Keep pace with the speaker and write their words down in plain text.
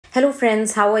Hello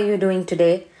friends, how are you doing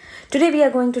today? Today we are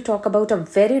going to talk about a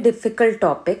very difficult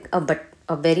topic, but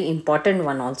a very important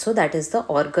one also, that is the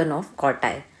organ of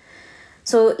Corti.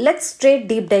 So let's straight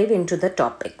deep dive into the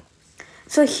topic.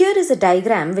 So here is a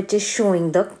diagram which is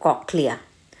showing the cochlea.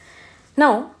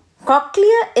 Now,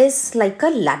 cochlea is like a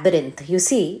labyrinth. You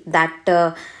see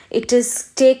that it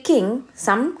is taking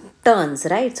some turns,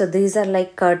 right? So these are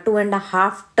like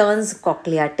 2.5 turns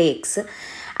cochlea takes.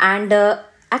 And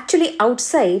actually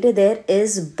outside there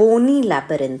is bony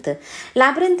labyrinth.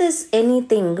 Labyrinth is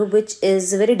anything which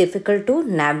is very difficult to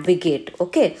navigate.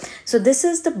 Okay, so this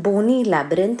is the bony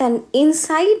labyrinth, and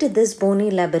inside this bony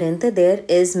labyrinth there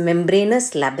is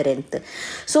membranous labyrinth.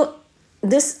 So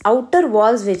this outer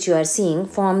walls which you are seeing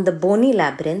form the bony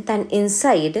labyrinth, and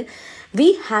inside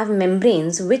we have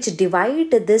membranes which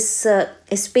divide this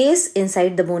space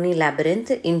inside the bony labyrinth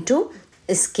into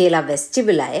scala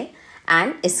vestibuli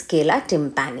and scala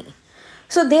tympani.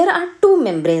 So there are two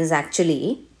membranes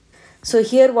actually. So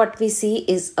here what we see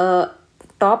is a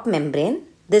top membrane.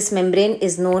 This membrane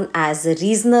is known as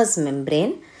Reisner's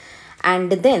membrane. And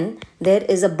then there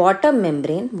is a bottom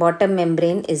membrane. Bottom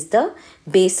membrane is the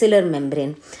basilar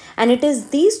membrane. And it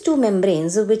is these two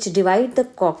membranes which divide the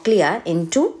cochlea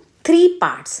into three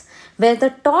parts. Where the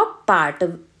top part,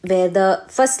 where the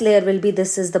first layer will be,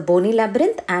 this is the bony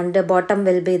labyrinth, and the bottom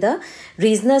will be the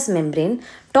Reisner's membrane.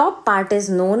 Top part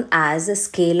is known as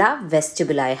scala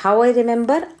vestibuli. How I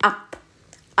remember?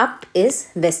 Up is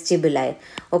vestibuli.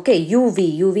 Okay,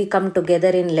 UV come together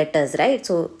in letters, right?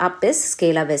 So up is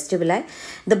scala vestibuli.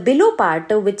 The below part,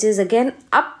 which is again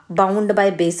up bound by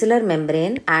basilar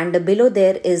membrane, and below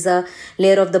there is a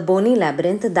layer of the bony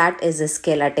labyrinth, that is a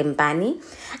scala tympani.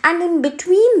 And in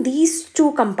between these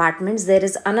two compartments there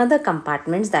is another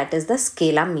compartment, that is the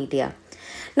scala media.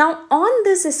 Now on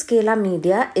this scala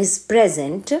media is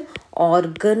present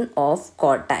organ of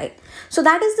Corti. So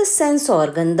that is the sense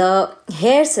organ. The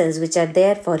hair cells which are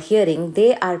there for hearing,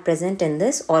 they are present in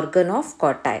this organ of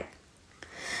Corti.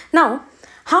 Now,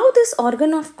 how this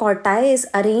organ of Corti is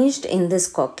arranged in this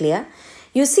cochlea?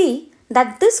 You see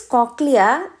that this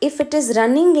cochlea, if it is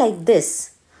running like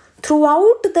this,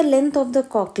 throughout the length of the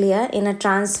cochlea in a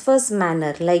transverse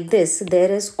manner like this,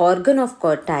 there is organ of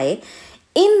Corti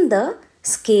in the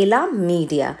scala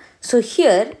media. So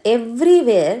here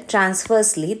everywhere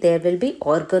transversely there will be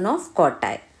organ of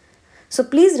Corti. So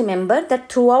please remember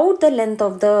that throughout the length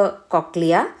of the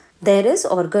cochlea there is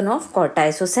organ of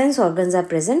Corti. So sense organs are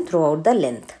present throughout the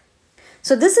length.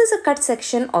 So this is a cut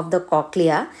section of the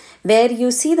cochlea where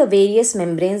you see the various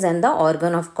membranes and the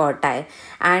organ of Corti.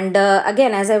 And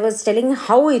again, as I was telling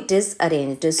how it is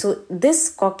arranged. So this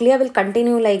cochlea will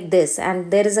continue like this,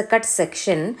 and there is a cut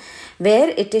section where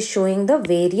it is showing the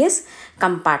various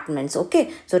compartments.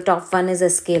 Okay, so top one is a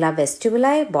scala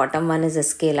vestibuli, bottom one is a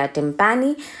scala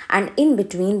tympani, and in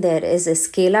between there is a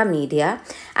scala media.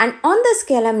 And on the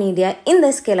scala media, in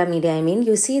the scala media,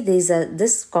 you see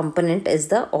this component is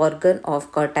the organ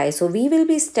of Corti. So we will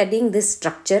be studying this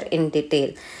structure in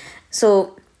detail.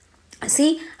 So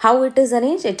see how it is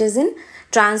arranged. It is in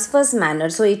transverse manner.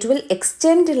 So it will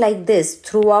extend like this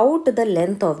throughout the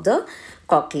length of the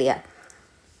cochlea.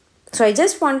 So I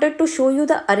just wanted to show you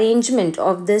the arrangement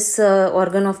of this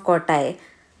organ of Corti.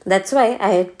 That's why I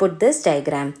had put this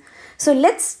diagram. So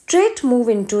let's straight move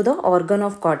into the organ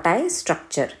of Corti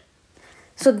structure.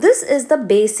 So this is the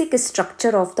basic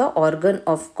structure of the organ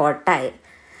of Corti.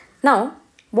 Now,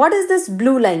 what is this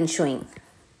blue line showing?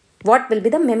 What will be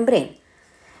the membrane?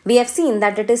 We have seen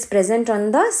that it is present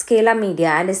on the scala media,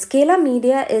 and scala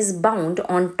media is bound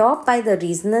on top by the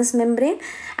Reisner's membrane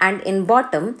and in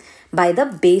bottom by the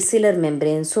basilar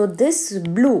membrane. So this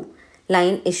blue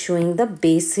line is showing the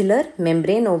basilar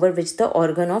membrane over which the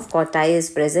organ of Corti is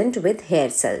present with hair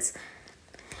cells.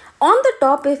 On the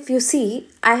top, if you see,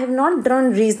 I have not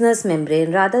drawn Reisner's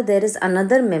membrane. Rather, there is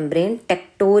another membrane,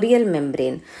 tectorial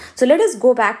membrane. So let us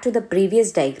go back to the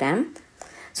previous diagram.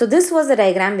 So this was the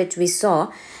diagram which we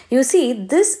saw. You see,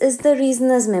 this is the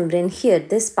Reisner's membrane here.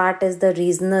 This part is the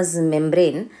Reisner's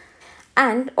membrane.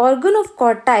 And organ of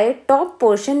Corti, top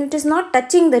portion, it is not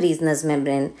touching the Reisner's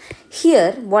membrane.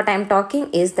 Here, what I am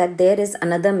talking is that there is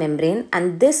another membrane,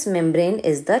 and this membrane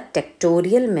is the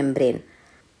tectorial membrane.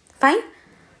 Fine.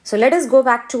 So let us go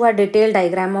back to our detailed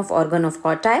diagram of organ of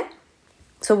Corti.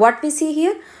 So what we see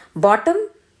here, bottom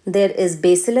there is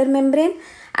basilar membrane,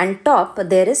 and top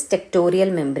there is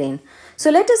tectorial membrane.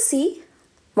 So let us see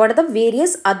what are the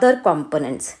various other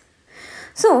components.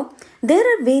 So there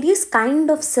are various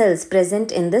kind of cells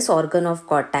present in this organ of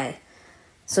Corti.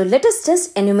 So let us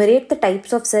just enumerate the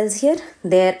types of cells here.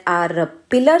 There are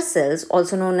pillar cells,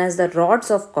 also known as the rods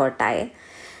of Corti.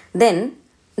 Then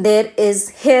there is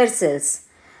hair cells.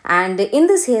 And in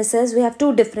this hair cells, we have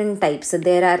two different types.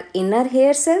 There are inner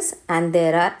hair cells and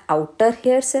there are outer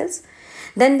hair cells.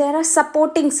 Then there are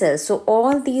supporting cells. So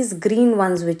all these green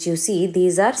ones which you see,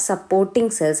 these are supporting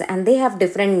cells and they have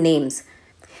different names.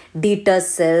 Dieter's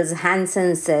cells,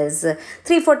 Hansen cells,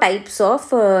 3-4 types of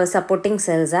supporting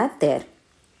cells are there.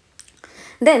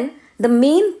 Then the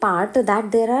main part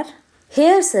that there are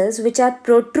hair cells which are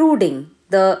protruding.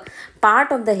 The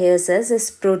part of the hair cells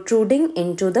is protruding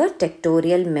into the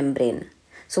tectorial membrane.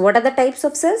 So what are the types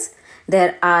of cells?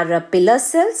 There are pillar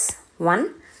cells,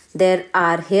 one. There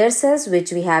are hair cells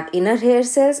which we have inner hair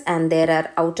cells and there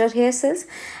are outer hair cells.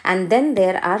 And then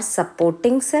there are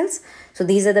supporting cells. So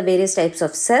these are the various types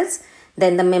of cells.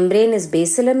 Then the membrane is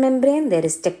basilar membrane. There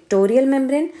is tectorial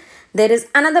membrane. There is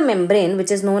another membrane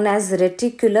which is known as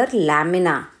reticular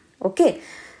lamina. Okay.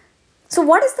 So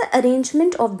what is the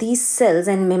arrangement of these cells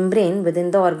and membrane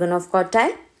within the organ of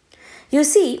Corti? You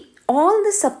see, all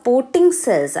the supporting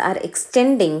cells are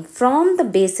extending from the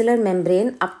basilar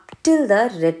membrane up till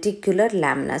the reticular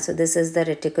lamina. So this is the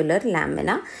reticular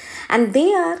lamina and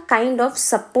they are kind of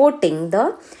supporting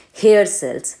the hair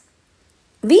cells.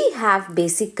 We have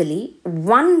basically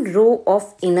one row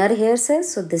of inner hair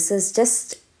cells. So this is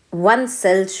just one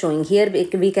cell showing here.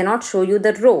 We cannot show you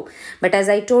the row, but as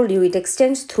I told you, it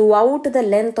extends throughout the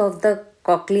length of the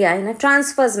cochlea in a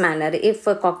transverse manner. If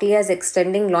a cochlea is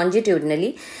extending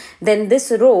longitudinally, then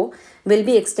this row will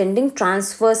be extending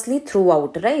transversely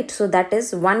throughout, right? So that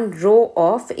is one row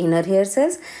of inner hair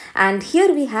cells, and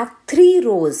here we have 3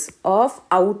 rows of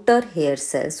outer hair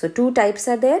cells. So 2 types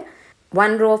are there,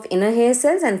 1 row of inner hair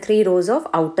cells and 3 rows of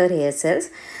outer hair cells.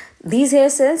 These hair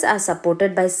cells are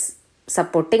supported by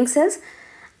supporting cells,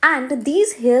 and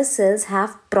these hair cells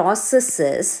have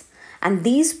processes, and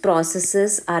these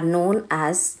processes are known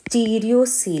as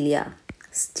stereocilia.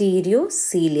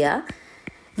 Stereocilia,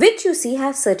 which you see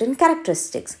have certain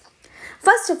characteristics.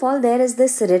 First of all, there is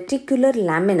this reticular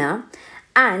lamina,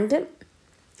 and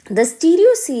the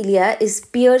stereocilia is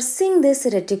piercing this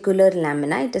reticular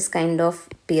lamina. It is kind of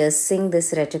piercing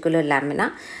this reticular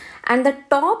lamina, and the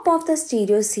top of the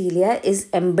stereocilia is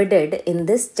embedded in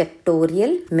this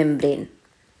tectorial membrane.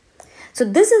 So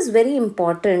this is very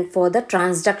important for the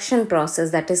transduction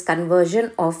process, that is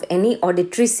conversion of any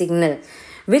auditory signal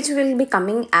which will be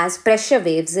coming as pressure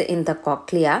waves in the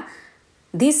cochlea.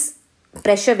 These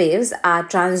pressure waves are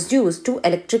transduced to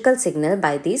electrical signal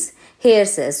by these hair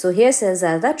cells. So hair cells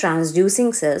are the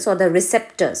transducing cells or the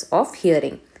receptors of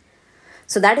hearing.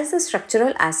 So that is the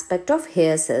structural aspect of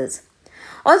hair cells.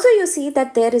 Also, you see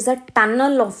that there is a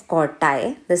tunnel of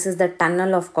Corti. This is the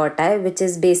tunnel of Corti, which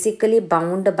is basically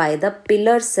bound by the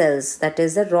pillar cells, that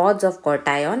is the rods of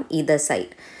Corti on either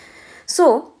side.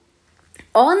 So,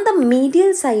 on the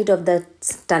medial side of the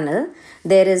tunnel,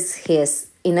 there is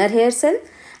inner hair cell,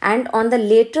 and on the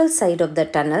lateral side of the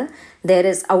tunnel, there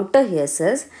is outer hair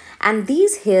cells, and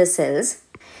these hair cells,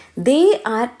 they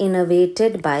are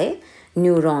innervated by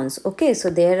neurons. Okay, so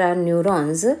there are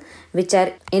neurons which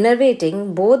are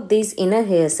innervating both these inner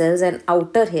hair cells and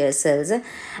outer hair cells,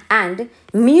 and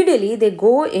medially they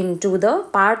go into the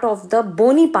part of the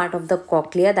bony part of the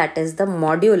cochlea, that is the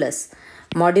modulus,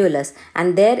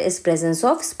 and there is presence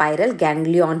of spiral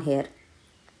ganglion here.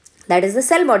 That is the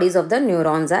cell bodies of the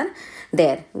neurons are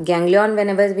there. Ganglion,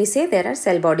 whenever we say, there are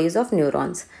cell bodies of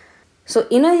neurons. So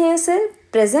inner hair cell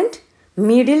present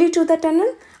medially to the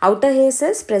tunnel, outer hair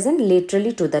cells present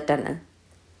laterally to the tunnel.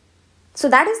 So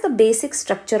that is the basic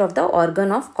structure of the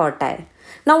organ of Corti.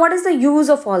 Now what is the use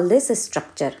of all this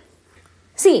structure?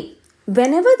 See,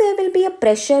 whenever there will be a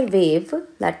pressure wave,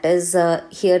 that is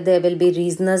here there will be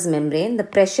Reisner's membrane, the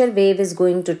pressure wave is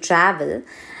going to travel,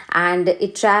 and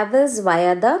it travels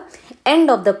via the end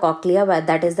of the cochlea,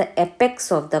 that is the apex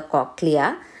of the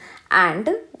cochlea, and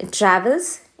it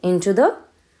travels into the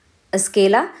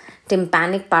scala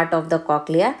tympanic part of the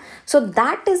cochlea. So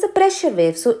that is the pressure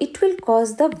wave. So it will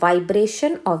cause the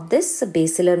vibration of this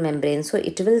basilar membrane. So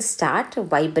it will start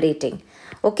vibrating.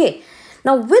 Okay.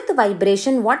 Now with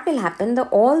vibration, what will happen?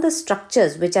 All the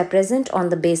structures which are present on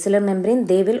the basilar membrane,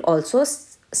 they will also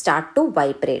start to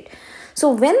vibrate.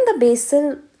 So when the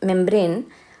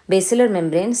basilar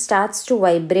membrane starts to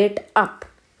vibrate up,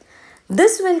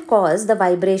 this will cause the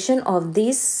vibration of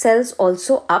these cells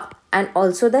also up, and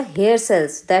also the hair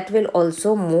cells that will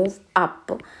also move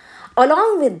up.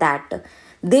 Along with that,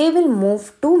 they will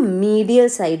move to medial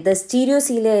side. The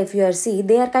stereocilia, if you see,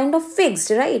 they are kind of fixed,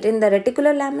 right, in the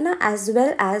reticular lamina as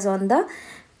well as on the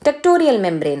tectorial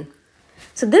membrane.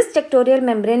 So this tectorial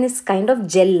membrane is kind of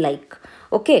gel-like.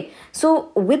 Okay, so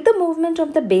with the movement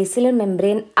of the basilar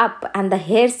membrane up and the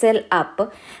hair cell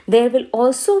up, there will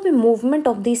also be movement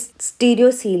of these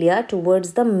stereocilia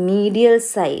towards the medial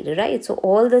side, right? So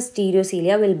all the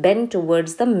stereocilia will bend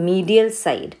towards the medial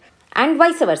side and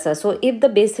vice versa. So if the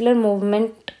basilar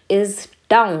movement is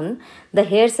down, the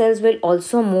hair cells will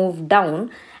also move down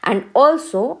and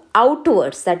also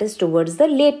outwards, that is towards the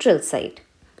lateral side.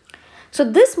 So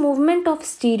this movement of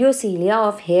stereocilia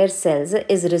of hair cells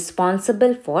is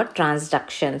responsible for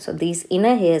transduction. So these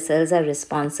inner hair cells are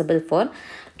responsible for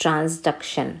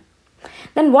transduction.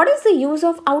 Then what is the use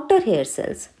of outer hair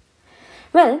cells?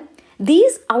 Well,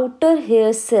 these outer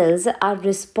hair cells are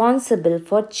responsible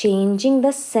for changing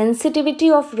the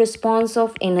sensitivity of response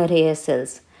of inner hair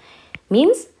cells.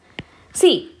 Means,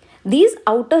 see, these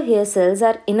outer hair cells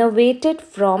are innervated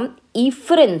from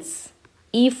efferents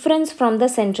from the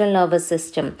central nervous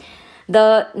system.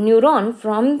 The neuron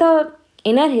from the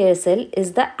inner hair cell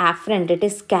is the afferent. It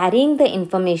is carrying the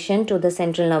information to the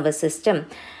central nervous system.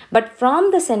 But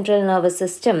from the central nervous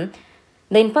system,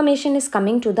 the information is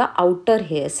coming to the outer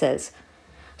hair cells.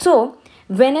 So,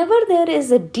 whenever there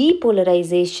is a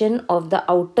depolarization of the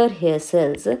outer hair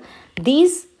cells,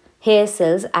 these hair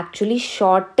cells actually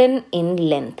shorten in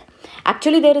length.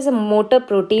 Actually, there is a motor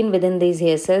protein within these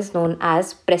hair cells known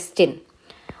as prestin.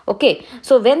 Okay,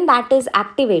 so when that is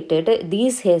activated,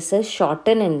 these hair cells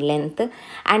shorten in length,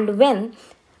 and when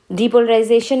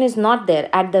depolarization is not there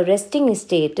at the resting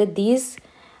state, these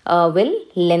will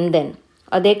lengthen.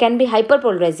 There can be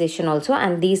hyperpolarization also,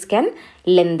 and these can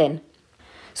lengthen.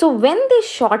 So when they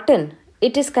shorten,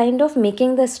 it is kind of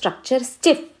making the structure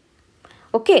stiff.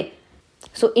 Okay.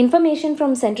 So information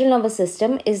from central nervous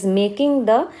system is making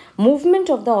the movement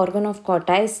of the organ of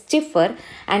Corti stiffer,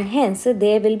 and hence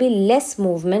there will be less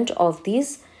movement of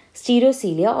these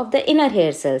stereocilia of the inner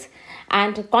hair cells.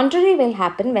 And contrary will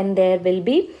happen when there will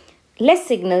be less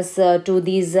signals to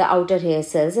these outer hair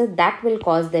cells, that will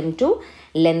cause them to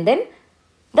lengthen,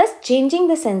 thus changing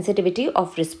the sensitivity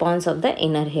of response of the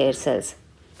inner hair cells.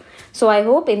 So I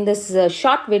hope in this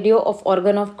short video of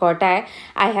organ of Corti,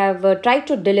 I have tried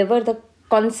to deliver the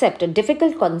concept, a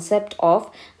difficult concept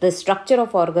of the structure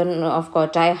of organ of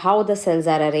Corti, how the cells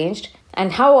are arranged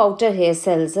and how outer hair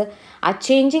cells are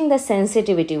changing the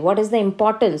sensitivity. What is the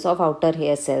importance of outer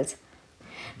hair cells?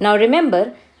 Now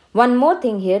remember one more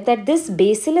thing here, that this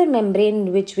basilar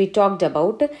membrane which we talked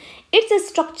about, its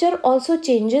structure also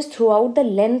changes throughout the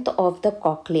length of the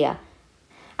cochlea.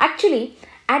 Actually,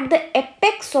 at the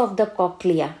apex of the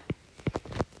cochlea,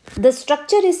 the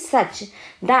structure is such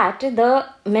that the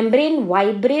membrane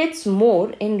vibrates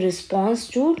more in response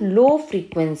to low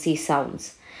frequency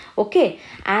sounds. Okay,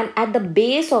 and at the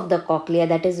base of the cochlea,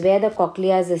 that is where the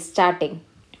cochlea is starting,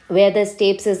 where the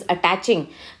stapes is attaching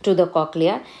to the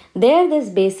cochlea, there this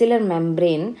basilar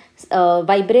membrane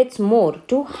vibrates more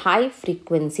to high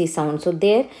frequency sound. So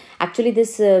there actually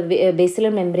this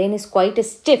basilar membrane is quite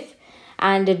stiff,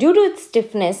 and due to its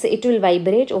stiffness, it will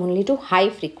vibrate only to high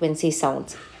frequency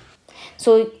sounds.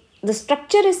 So the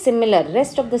structure is similar,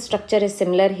 rest of the structure is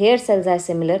similar, hair cells are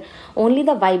similar, only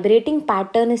the vibrating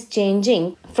pattern is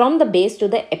changing from the base to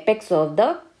the apex of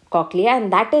the cochlea,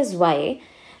 and that is why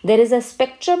there is a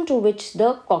spectrum to which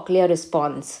the cochlea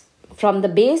responds. From the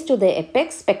base to the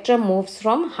apex, spectrum moves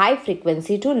from high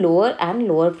frequency to lower and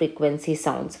lower frequency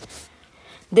sounds.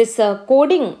 This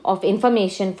coding of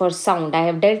information for sound, I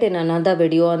have dealt in another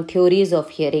video on theories of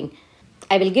hearing.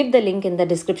 I will give the link in the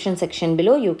description section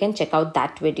below. You can check out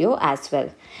that video as well.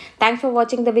 Thanks for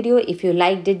watching the video. If you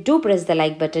liked it, do press the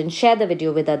like button, share the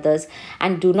video with others,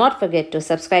 and do not forget to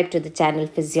subscribe to the channel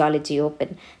Physiology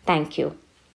Open. Thank you.